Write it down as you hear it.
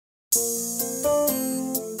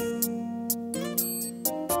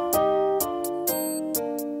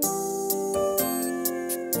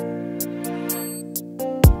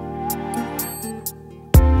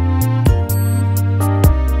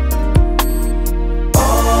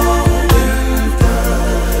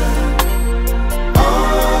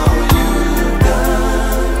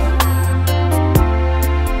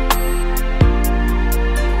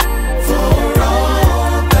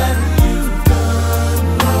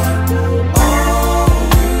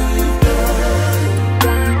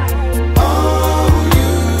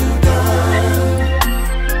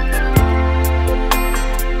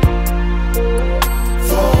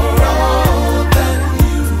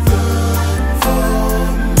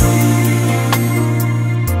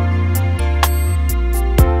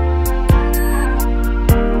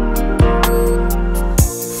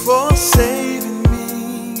Saving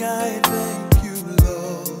me, I thank you,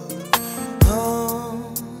 Lord.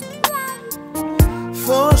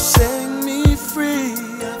 For setting me free,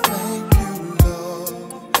 I thank you, Lord.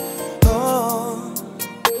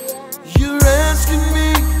 You rescued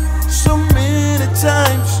me so many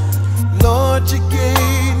times, Lord. You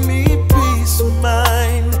gave me peace of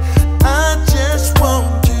mind. I just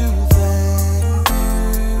want to thank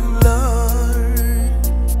you, Lord.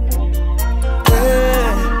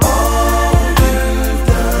 Yeah.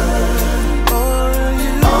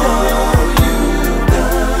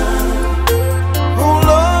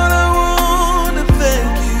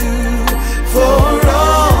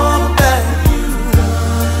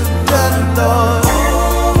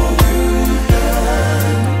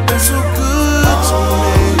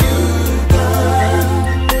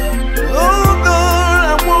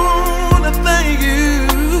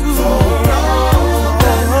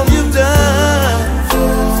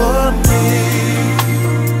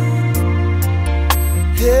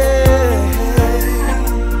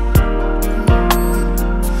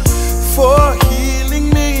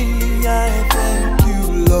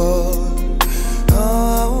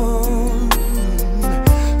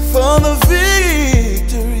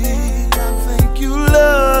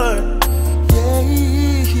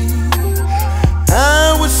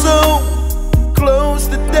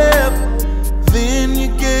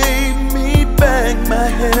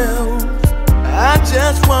 I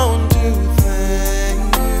just want to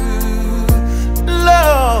thank you,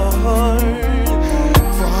 Lord,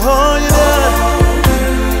 for all you done.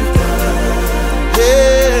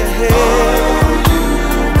 Yeah,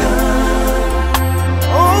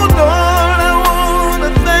 oh Lord, I want to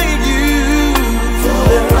thank you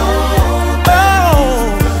for all you've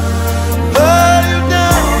done.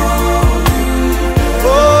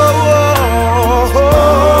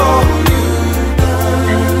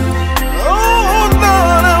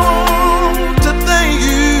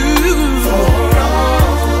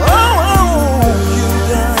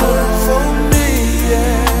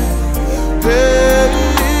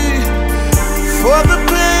 For the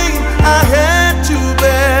pain I had to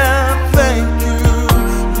bear, thank you,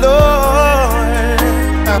 Lord.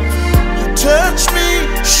 You touched me,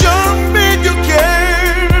 showed me you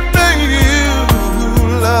care, thank you,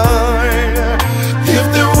 Lord. If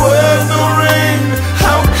there was no rain,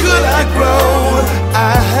 how could I grow?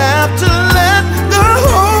 I have to let the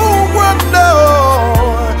whole world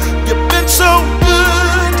know you've been so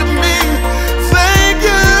good to me. Thank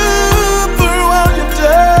you for all you've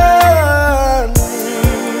done.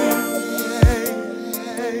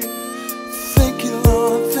 Thank you,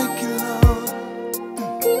 Lord, thank you, Lord.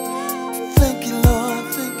 Thank you, Lord,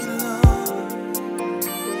 thank you, Lord.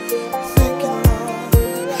 Thank you,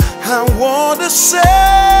 Lord. I want to say